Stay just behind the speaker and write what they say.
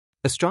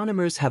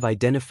Astronomers have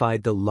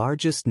identified the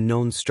largest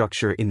known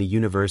structure in the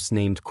universe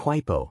named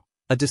Quipo,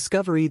 a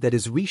discovery that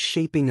is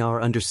reshaping our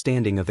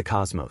understanding of the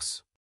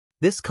cosmos.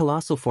 This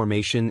colossal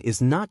formation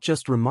is not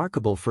just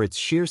remarkable for its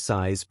sheer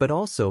size but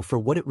also for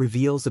what it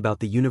reveals about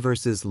the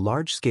universe's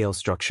large-scale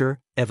structure,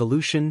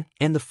 evolution,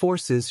 and the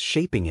forces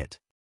shaping it.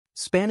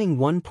 Spanning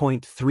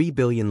 1.3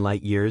 billion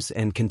light-years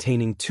and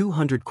containing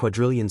 200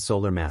 quadrillion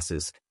solar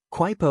masses,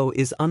 Quipo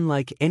is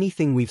unlike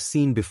anything we've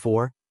seen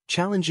before,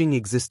 challenging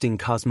existing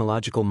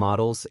cosmological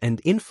models and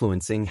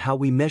influencing how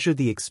we measure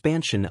the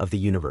expansion of the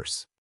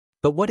universe.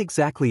 But what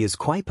exactly is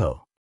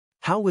Quipo?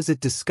 How was it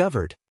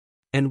discovered?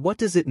 And what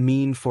does it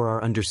mean for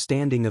our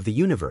understanding of the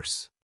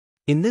universe?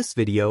 In this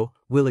video,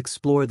 we'll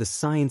explore the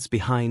science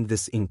behind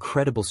this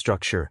incredible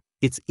structure,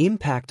 its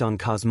impact on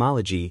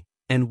cosmology,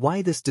 and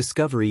why this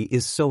discovery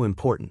is so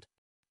important.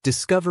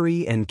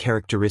 Discovery and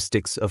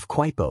characteristics of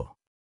Quipo.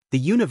 The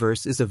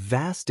universe is a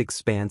vast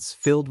expanse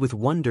filled with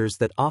wonders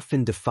that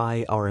often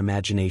defy our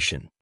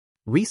imagination.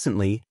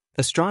 Recently,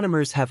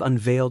 astronomers have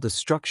unveiled a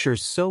structure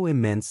so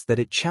immense that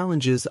it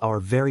challenges our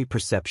very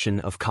perception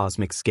of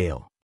cosmic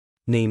scale.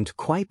 Named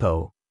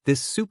Quipo, this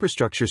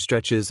superstructure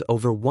stretches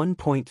over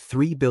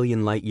 1.3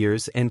 billion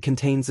light-years and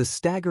contains a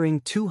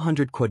staggering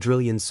 200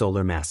 quadrillion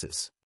solar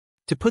masses.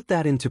 To put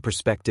that into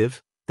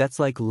perspective, that's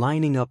like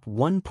lining up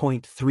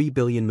 1.3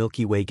 billion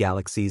Milky Way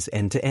galaxies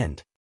end to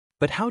end.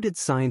 But how did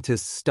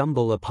scientists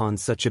stumble upon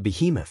such a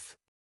behemoth?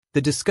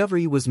 The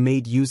discovery was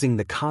made using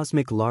the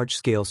cosmic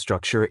large-scale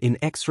structure in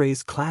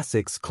X-ray's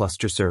Classics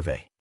cluster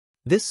survey.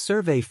 This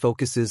survey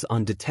focuses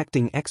on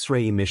detecting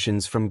X-ray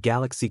emissions from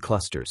galaxy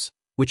clusters,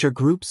 which are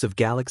groups of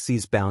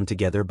galaxies bound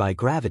together by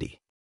gravity.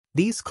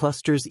 These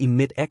clusters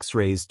emit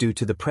X-rays due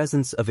to the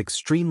presence of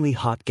extremely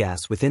hot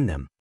gas within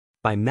them.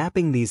 By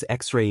mapping these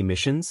X-ray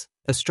emissions,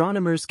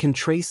 astronomers can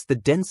trace the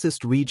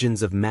densest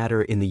regions of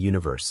matter in the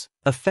universe,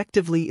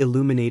 effectively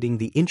illuminating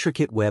the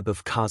intricate web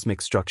of cosmic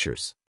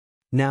structures.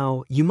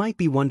 Now, you might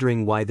be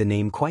wondering why the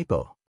name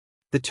Quipo.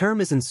 The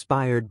term is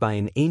inspired by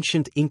an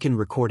ancient Incan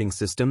recording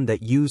system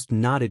that used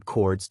knotted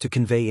cords to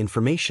convey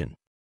information.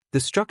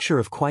 The structure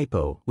of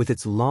Quipo, with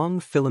its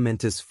long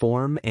filamentous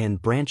form and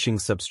branching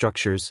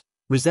substructures,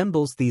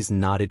 resembles these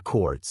knotted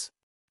cords.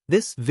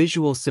 This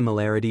visual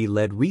similarity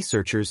led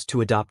researchers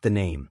to adopt the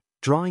name,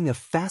 drawing a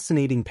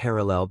fascinating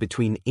parallel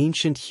between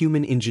ancient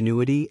human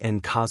ingenuity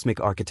and cosmic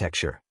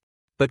architecture.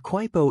 But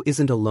Quipo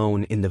isn't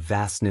alone in the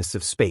vastness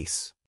of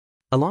space.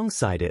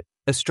 Alongside it,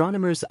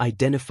 astronomers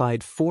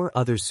identified 4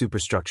 other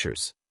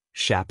superstructures: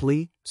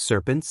 Shapley,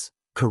 Serpens,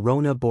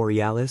 Corona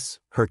Borealis,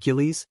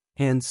 Hercules,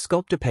 and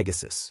Sculpta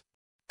Pegasus.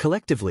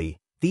 Collectively,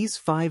 these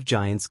 5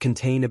 giants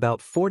contain about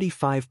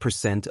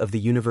 45% of the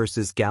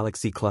universe's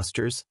galaxy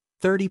clusters,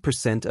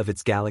 30% of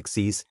its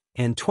galaxies,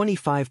 and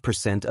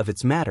 25% of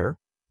its matter,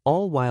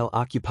 all while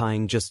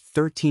occupying just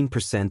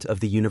 13%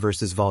 of the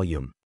universe's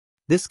volume.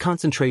 This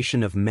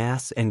concentration of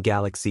mass and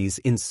galaxies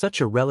in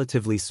such a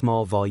relatively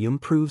small volume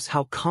proves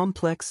how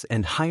complex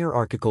and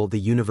hierarchical the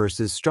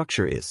universe's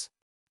structure is.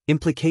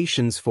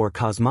 Implications for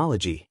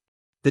cosmology.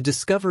 The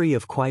discovery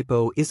of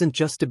Quipo isn't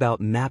just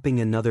about mapping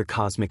another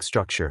cosmic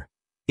structure.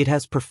 It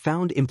has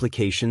profound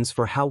implications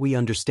for how we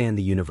understand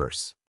the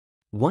universe.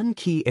 One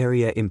key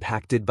area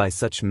impacted by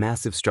such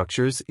massive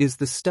structures is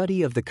the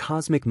study of the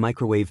cosmic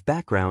microwave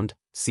background,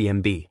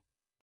 CMB.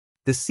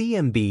 The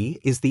CMB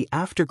is the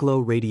afterglow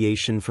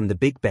radiation from the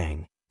Big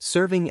Bang,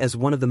 serving as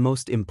one of the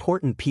most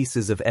important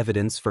pieces of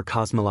evidence for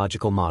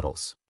cosmological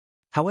models.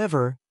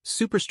 However,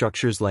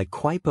 superstructures like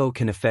Quipo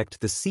can affect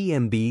the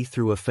CMB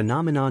through a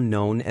phenomenon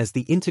known as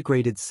the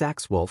integrated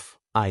Sachs-Wolf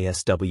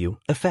 (ISW)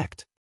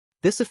 effect.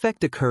 This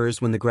effect occurs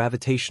when the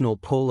gravitational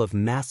pull of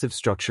massive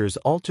structures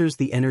alters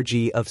the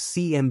energy of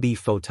CMB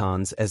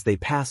photons as they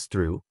pass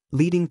through,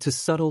 leading to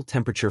subtle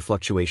temperature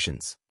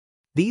fluctuations.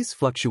 These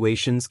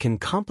fluctuations can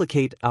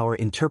complicate our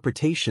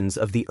interpretations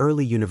of the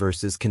early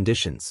universe's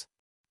conditions.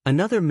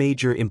 Another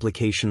major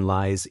implication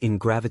lies in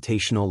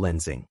gravitational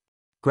lensing.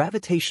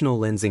 Gravitational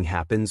lensing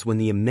happens when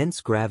the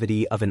immense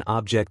gravity of an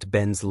object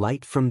bends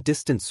light from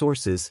distant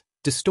sources,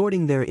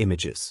 distorting their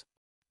images.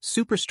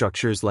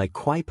 Superstructures like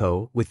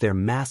Quipo, with their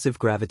massive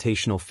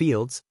gravitational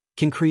fields,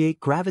 can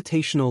create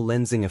gravitational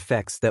lensing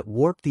effects that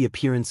warp the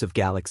appearance of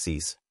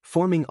galaxies,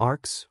 forming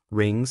arcs,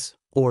 rings,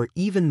 or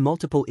even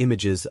multiple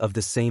images of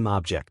the same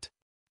object.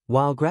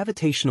 While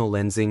gravitational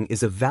lensing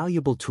is a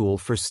valuable tool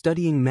for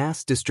studying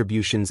mass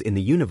distributions in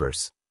the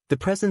universe, the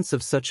presence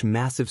of such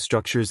massive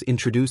structures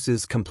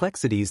introduces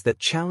complexities that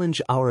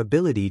challenge our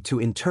ability to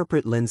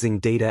interpret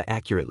lensing data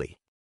accurately.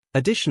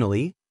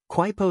 Additionally,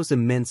 Quipo's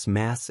immense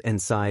mass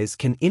and size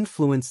can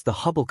influence the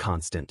Hubble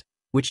constant,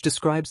 which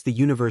describes the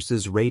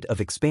universe's rate of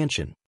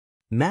expansion.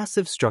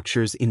 Massive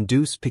structures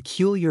induce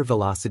peculiar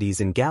velocities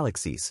in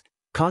galaxies,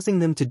 causing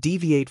them to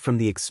deviate from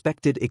the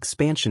expected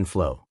expansion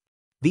flow.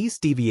 These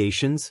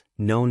deviations,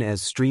 known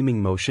as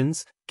streaming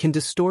motions, can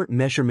distort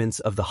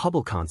measurements of the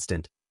Hubble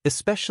constant,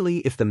 especially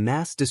if the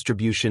mass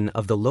distribution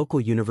of the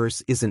local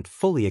universe isn't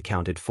fully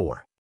accounted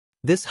for.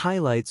 This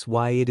highlights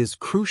why it is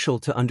crucial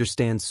to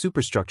understand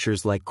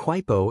superstructures like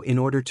Kuiper in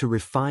order to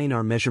refine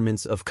our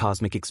measurements of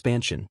cosmic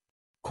expansion.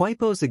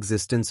 Kuiper's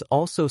existence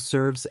also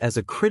serves as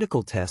a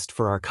critical test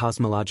for our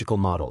cosmological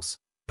models,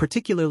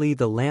 particularly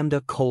the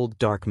lambda cold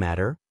dark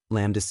matter,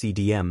 lambda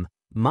CDM,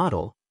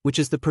 model, which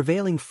is the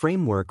prevailing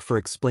framework for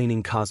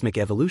explaining cosmic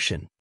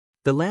evolution.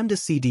 The lambda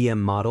CDM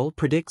model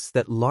predicts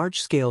that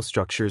large-scale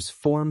structures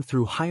form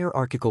through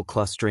hierarchical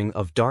clustering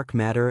of dark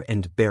matter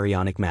and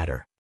baryonic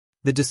matter.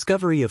 The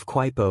discovery of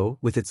Kuiper,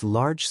 with its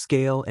large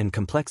scale and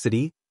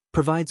complexity,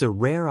 provides a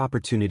rare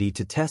opportunity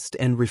to test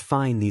and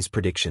refine these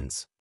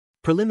predictions.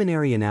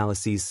 Preliminary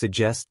analyses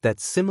suggest that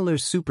similar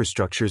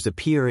superstructures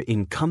appear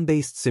in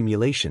COM-based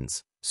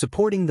simulations,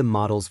 supporting the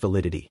model's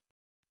validity.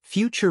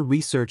 Future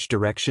research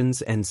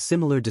directions and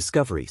similar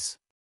discoveries.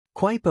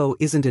 Kuiper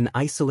isn't an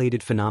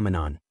isolated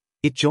phenomenon.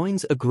 It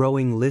joins a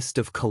growing list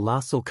of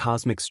colossal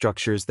cosmic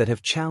structures that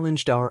have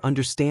challenged our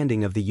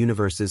understanding of the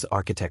universe's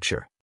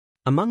architecture.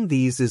 Among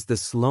these is the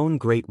Sloan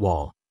Great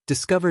Wall,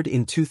 discovered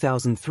in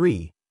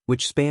 2003,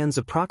 which spans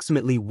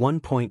approximately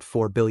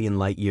 1.4 billion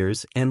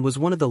light-years and was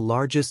one of the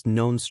largest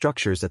known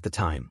structures at the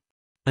time.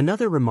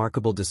 Another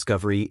remarkable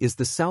discovery is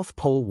the South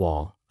Pole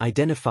Wall,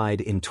 identified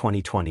in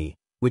 2020,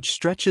 which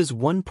stretches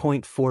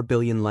 1.4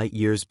 billion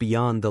light-years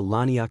beyond the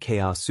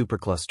Laniakea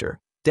supercluster,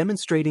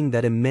 demonstrating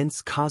that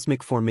immense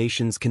cosmic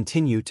formations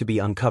continue to be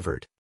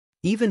uncovered.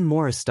 Even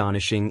more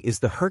astonishing is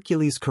the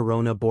Hercules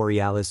Corona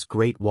Borealis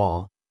Great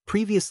Wall,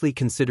 previously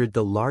considered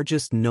the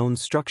largest known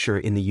structure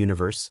in the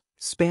universe,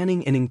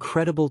 spanning an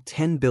incredible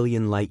 10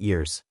 billion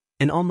light-years,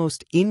 an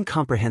almost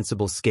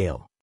incomprehensible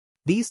scale.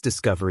 These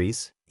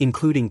discoveries,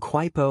 including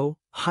Kuiper,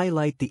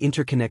 highlight the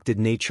interconnected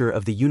nature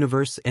of the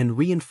universe and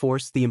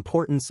reinforce the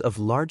importance of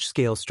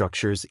large-scale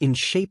structures in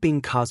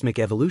shaping cosmic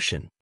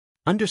evolution.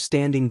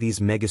 Understanding these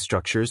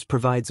megastructures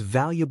provides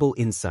valuable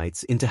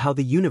insights into how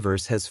the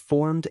universe has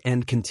formed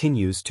and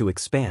continues to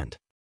expand.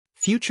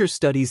 Future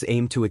studies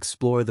aim to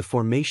explore the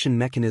formation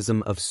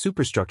mechanism of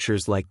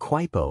superstructures like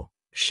Kuiper,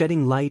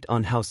 shedding light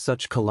on how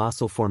such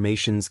colossal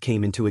formations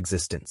came into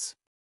existence.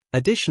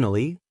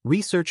 Additionally,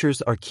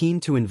 researchers are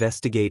keen to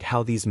investigate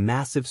how these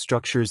massive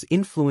structures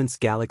influence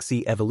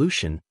galaxy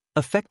evolution,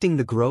 affecting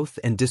the growth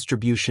and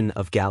distribution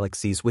of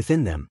galaxies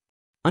within them.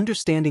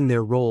 Understanding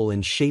their role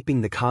in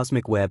shaping the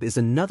cosmic web is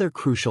another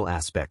crucial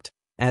aspect,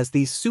 as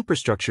these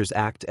superstructures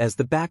act as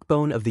the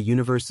backbone of the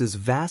universe's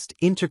vast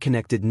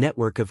interconnected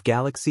network of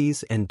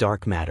galaxies and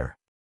dark matter.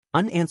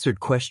 Unanswered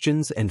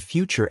questions and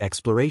future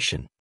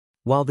exploration.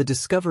 While the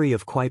discovery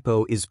of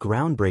Kuiper is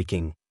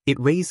groundbreaking, it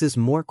raises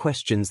more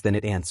questions than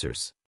it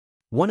answers.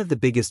 One of the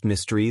biggest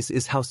mysteries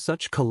is how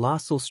such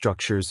colossal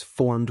structures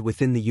formed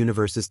within the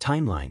universe's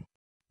timeline.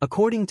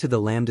 According to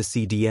the lambda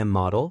CDM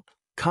model,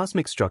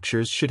 cosmic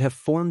structures should have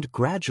formed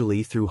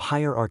gradually through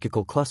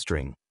hierarchical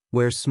clustering,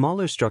 where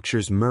smaller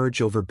structures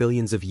merge over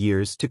billions of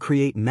years to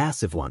create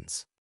massive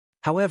ones.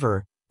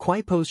 However,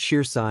 Kuiper's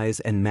sheer size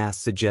and mass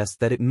suggest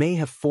that it may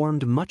have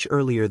formed much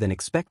earlier than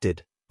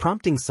expected,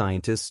 prompting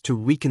scientists to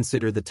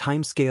reconsider the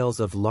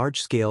timescales of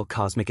large-scale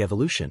cosmic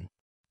evolution.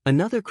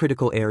 Another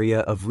critical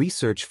area of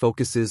research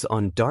focuses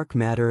on dark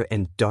matter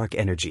and dark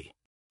energy.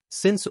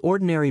 Since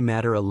ordinary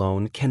matter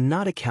alone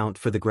cannot account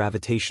for the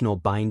gravitational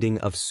binding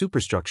of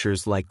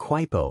superstructures like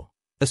Kuiper,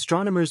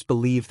 astronomers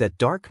believe that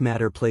dark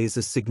matter plays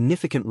a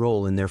significant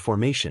role in their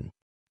formation.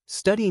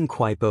 Studying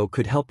Kuiper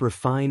could help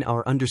refine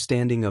our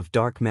understanding of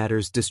dark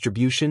matter's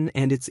distribution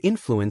and its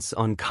influence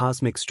on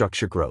cosmic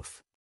structure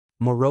growth.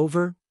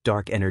 Moreover,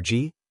 dark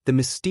energy, the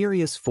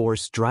mysterious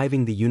force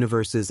driving the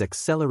universe's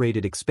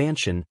accelerated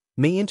expansion,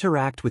 may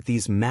interact with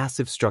these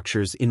massive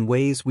structures in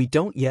ways we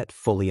don't yet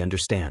fully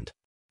understand.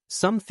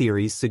 Some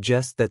theories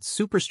suggest that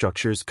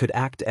superstructures could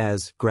act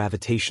as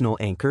gravitational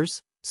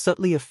anchors,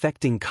 subtly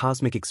affecting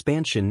cosmic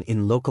expansion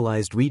in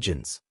localized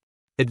regions.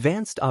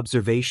 Advanced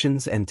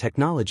observations and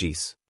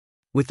technologies.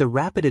 With the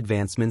rapid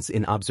advancements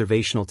in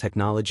observational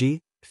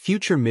technology,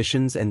 future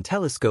missions and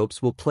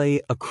telescopes will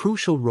play a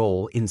crucial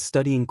role in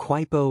studying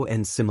Kuiper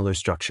and similar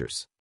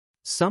structures.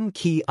 Some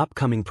key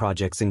upcoming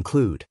projects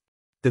include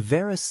the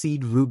Vera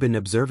Seed Rubin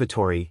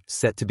Observatory,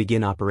 set to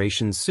begin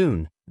operations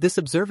soon. This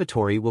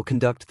observatory will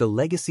conduct the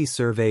Legacy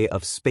Survey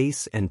of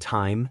Space and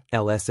Time,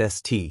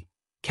 LSST,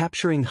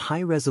 capturing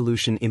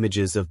high-resolution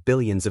images of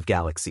billions of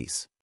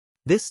galaxies.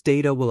 This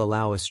data will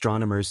allow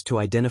astronomers to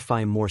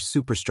identify more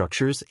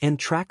superstructures and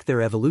track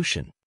their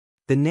evolution.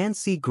 The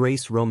Nancy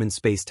Grace Roman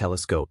Space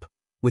Telescope.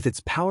 With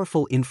its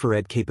powerful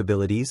infrared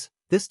capabilities,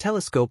 this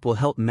telescope will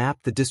help map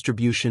the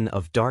distribution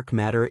of dark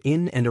matter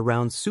in and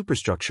around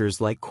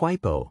superstructures like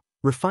Kuiper,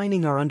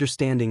 refining our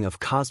understanding of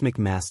cosmic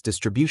mass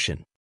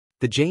distribution.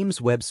 The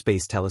James Webb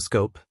Space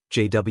Telescope,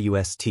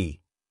 JWST.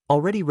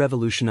 Already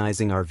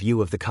revolutionizing our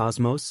view of the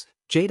cosmos,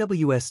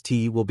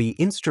 JWST will be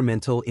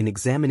instrumental in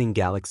examining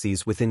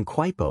galaxies within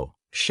Kuiper,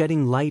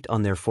 shedding light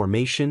on their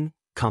formation,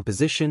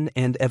 composition,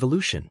 and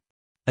evolution.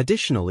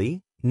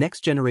 Additionally,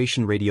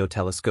 next-generation radio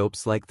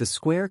telescopes like the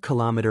Square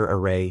Kilometre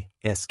Array,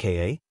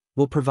 SKA,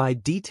 will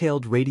provide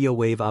detailed radio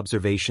wave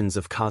observations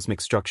of cosmic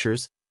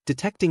structures,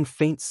 detecting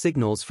faint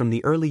signals from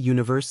the early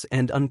universe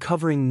and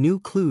uncovering new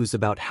clues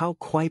about how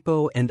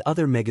Quipo and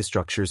other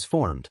megastructures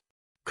formed.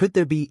 Could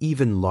there be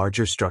even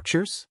larger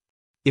structures?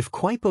 If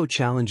Quipo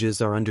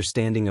challenges our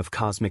understanding of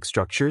cosmic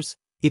structures,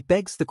 it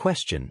begs the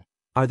question,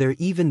 are there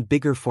even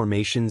bigger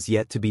formations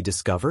yet to be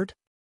discovered?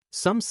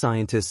 Some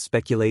scientists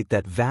speculate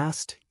that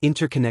vast,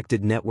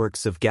 interconnected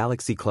networks of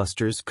galaxy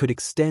clusters could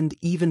extend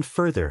even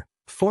further,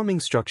 forming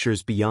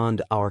structures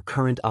beyond our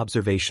current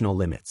observational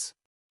limits.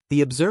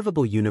 The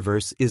observable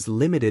universe is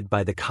limited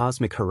by the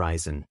cosmic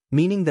horizon,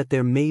 meaning that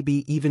there may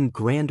be even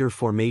grander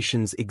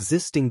formations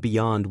existing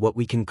beyond what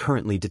we can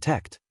currently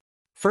detect.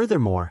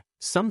 Furthermore,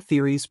 some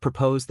theories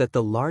propose that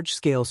the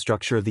large-scale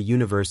structure of the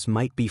universe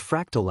might be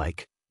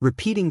fractal-like,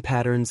 repeating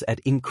patterns at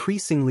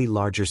increasingly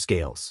larger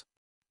scales.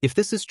 If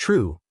this is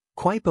true,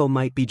 Quipo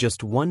might be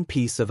just one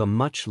piece of a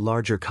much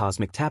larger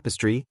cosmic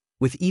tapestry,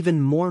 with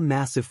even more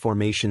massive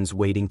formations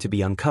waiting to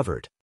be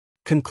uncovered.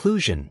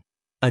 Conclusion: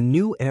 a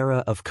new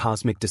era of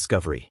cosmic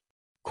discovery.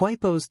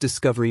 Quipo's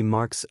discovery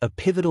marks a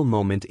pivotal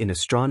moment in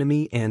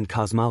astronomy and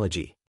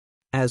cosmology.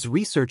 As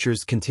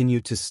researchers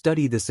continue to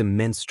study this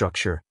immense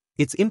structure,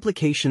 its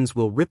implications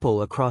will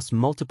ripple across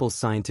multiple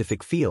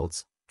scientific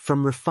fields,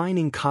 from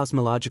refining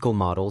cosmological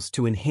models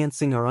to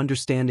enhancing our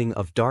understanding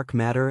of dark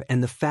matter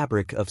and the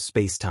fabric of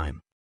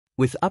space-time.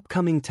 With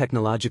upcoming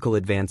technological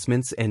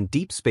advancements and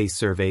deep space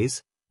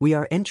surveys, we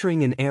are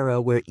entering an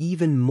era where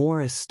even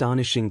more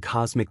astonishing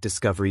cosmic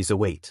discoveries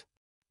await.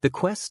 The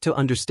quest to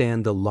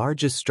understand the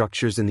largest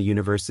structures in the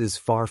universe is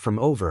far from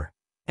over,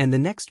 and the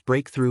next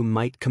breakthrough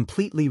might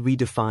completely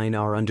redefine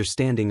our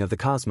understanding of the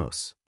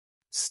cosmos.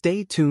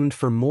 Stay tuned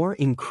for more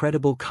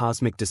incredible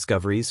cosmic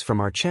discoveries from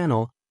our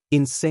channel,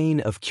 Insane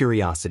of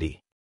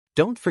Curiosity.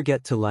 Don't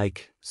forget to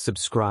like,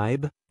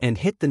 subscribe, and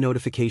hit the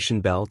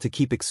notification bell to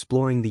keep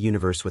exploring the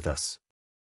universe with us.